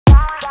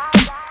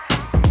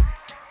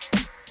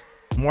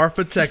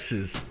Marfa,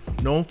 Texas,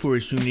 known for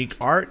its unique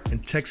art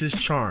and Texas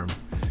charm.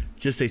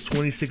 Just a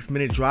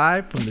 26-minute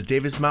drive from the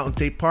Davis Mountain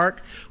State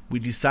Park, we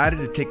decided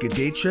to take a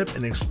day trip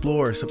and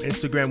explore some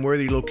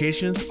Instagram-worthy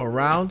locations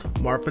around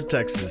Marfa,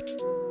 Texas.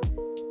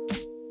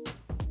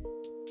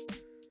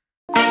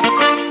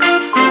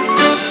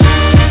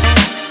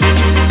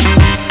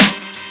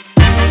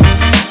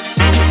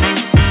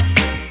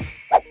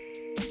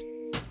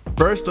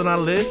 First on our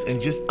list, and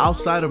just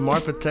outside of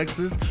Marfa,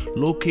 Texas,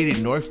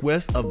 located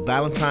northwest of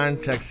Valentine,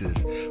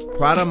 Texas.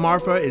 Prada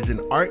Marfa is an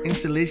art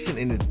installation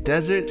in the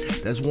desert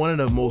that's one of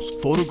the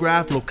most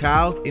photographed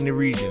locales in the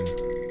region.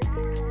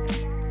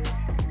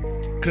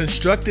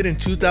 Constructed in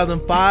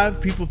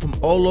 2005, people from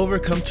all over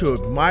come to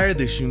admire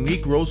this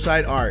unique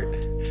roadside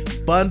art.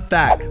 Fun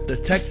fact, the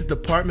Texas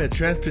Department of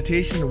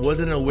Transportation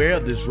wasn't aware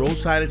of this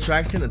roadside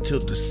attraction until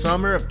the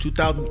summer of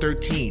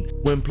 2013,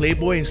 when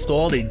Playboy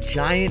installed a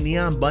giant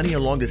neon bunny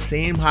along the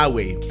same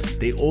highway.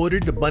 They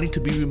ordered the bunny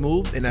to be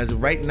removed, and as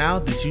of right now,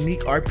 this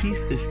unique art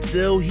piece is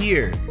still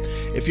here.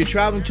 If you're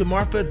traveling to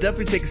Marfa,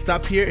 definitely take a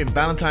stop here in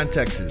Valentine,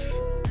 Texas.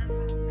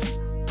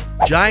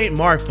 Giant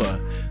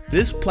Marfa.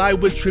 This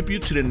plywood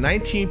tribute to the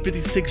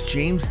 1956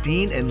 James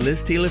Dean and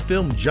Liz Taylor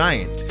film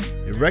Giant,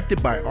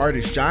 erected by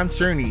artist John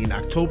Cerny in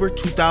October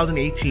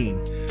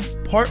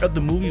 2018. Part of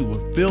the movie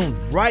was filmed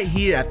right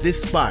here at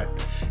this spot.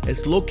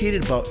 It's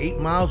located about 8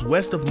 miles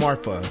west of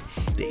Marfa.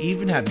 They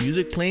even have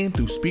music playing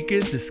through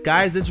speakers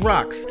disguised as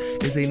rocks.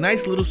 It's a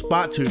nice little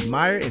spot to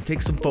admire and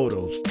take some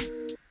photos.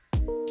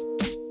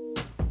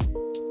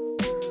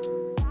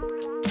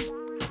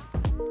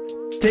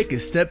 Take a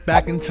step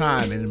back in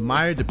time and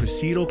admire the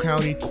Presidio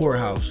County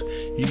Courthouse.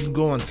 You can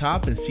go on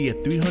top and see a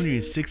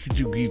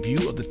 360-degree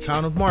view of the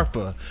town of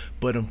Marfa,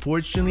 but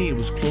unfortunately it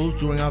was closed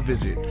during our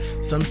visit.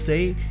 Some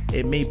say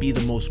it may be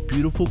the most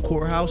beautiful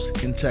courthouse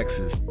in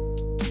Texas.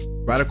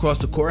 Right across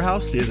the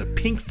courthouse, there's a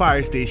pink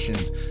fire station.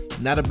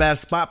 Not a bad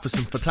spot for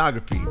some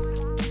photography.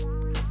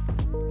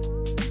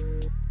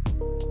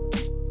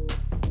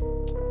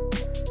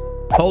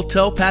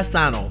 Hotel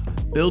Pasano.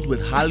 Filled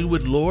with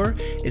Hollywood lore,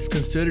 it's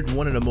considered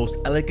one of the most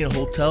elegant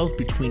hotels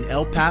between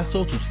El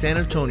Paso to San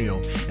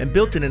Antonio, and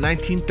built in the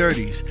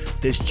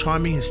 1930s. This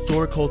charming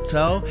historic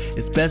hotel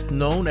is best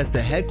known as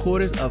the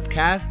headquarters of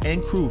cast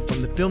and crew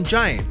from the film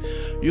Giant.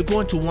 You're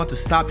going to want to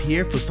stop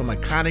here for some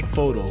iconic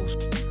photos.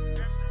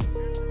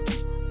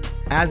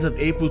 As of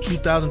April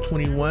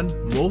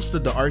 2021, most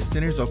of the art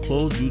centers are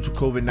closed due to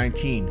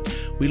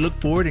COVID-19. We look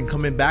forward in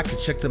coming back to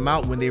check them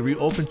out when they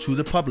reopen to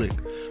the public.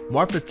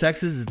 Marfa,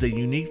 Texas is a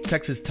unique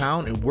Texas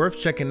town and worth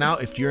checking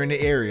out if you're in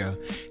the area.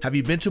 Have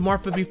you been to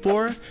Marfa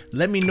before?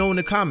 Let me know in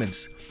the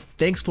comments.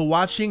 Thanks for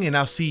watching, and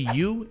I'll see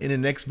you in the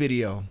next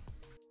video.